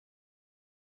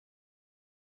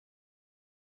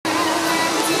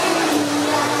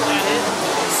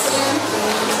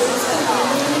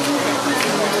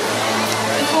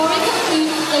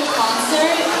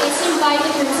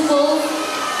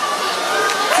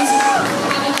It's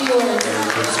yours.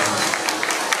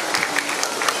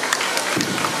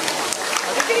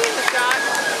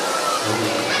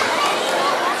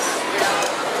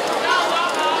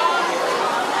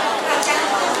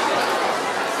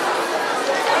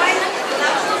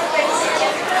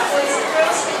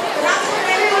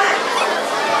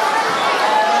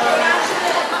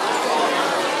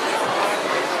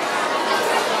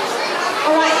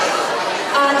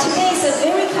 Today is a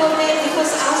very cold day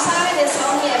because outside it's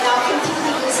only about 15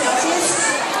 degrees Celsius.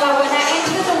 But when I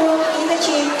enter the room in the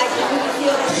gym, I can really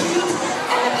feel the heat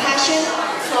and the passion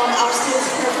from our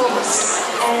students' performance.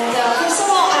 And first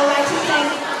of all, I'd like to thank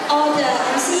all the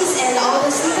MCs and all the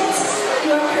students.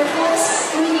 Your performance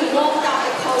really warmed up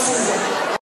the cold season,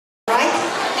 right?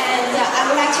 And I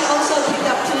would like to also take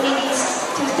the opportunities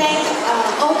to thank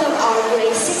all of our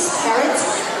grade 6 parents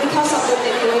because of the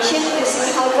decoration. You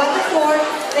see how wonderful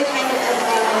the kind of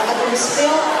atmosphere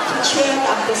to cheer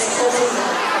up this whole season.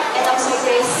 And also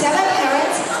grade 7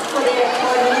 parents for their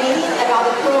coordinating about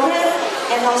the program,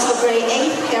 and also grade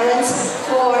 8 parents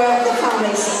for the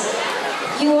fundraising.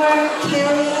 Your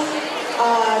caring,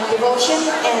 devotion,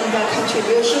 and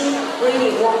contribution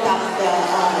really warmed up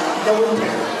the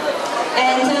winter.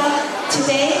 And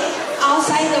today,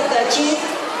 outside of the gym,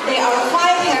 there are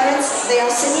 5 parents. They are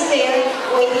sitting there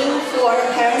waiting for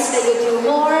parents that will do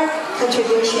more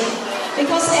contribution.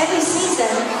 Because every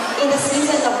season, in the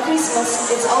season of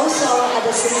Christmas, it's also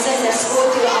the season that school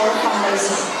do our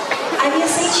fundraising.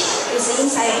 IBSH is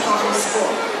inside a public school.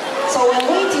 So when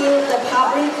we do the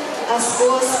public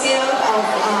school scale of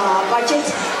budget,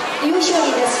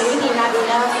 usually that's really not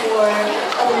enough for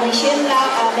admission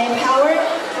manpower,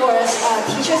 for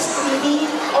teachers' activity,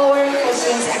 or for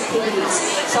students' activities.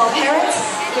 So parents,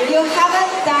 if you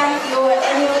haven't done your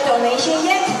annual donation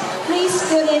yet, please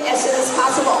do it as soon as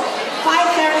possible. 5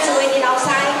 parents are waiting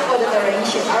outside for the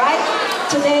donation, alright?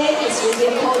 Today is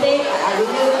really a cold day, but I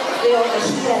really feel the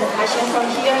heat and the passion from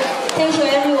here. Thank you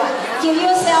everyone. Give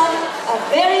yourself a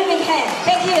very big hand.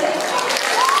 Thank you.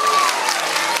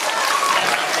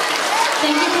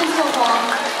 Thank you, Principal Huang.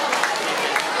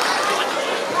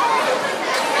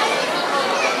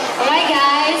 Alright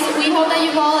guys, we hope that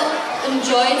you've all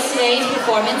enjoyed today's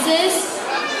performances.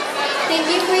 Thank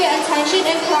you for your attention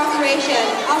and cooperation.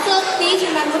 Also, please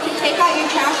remember to take out your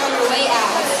trash on your way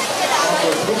out. Also,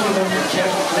 please remember to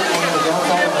check on the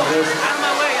downside of the list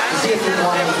to see if you're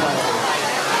going to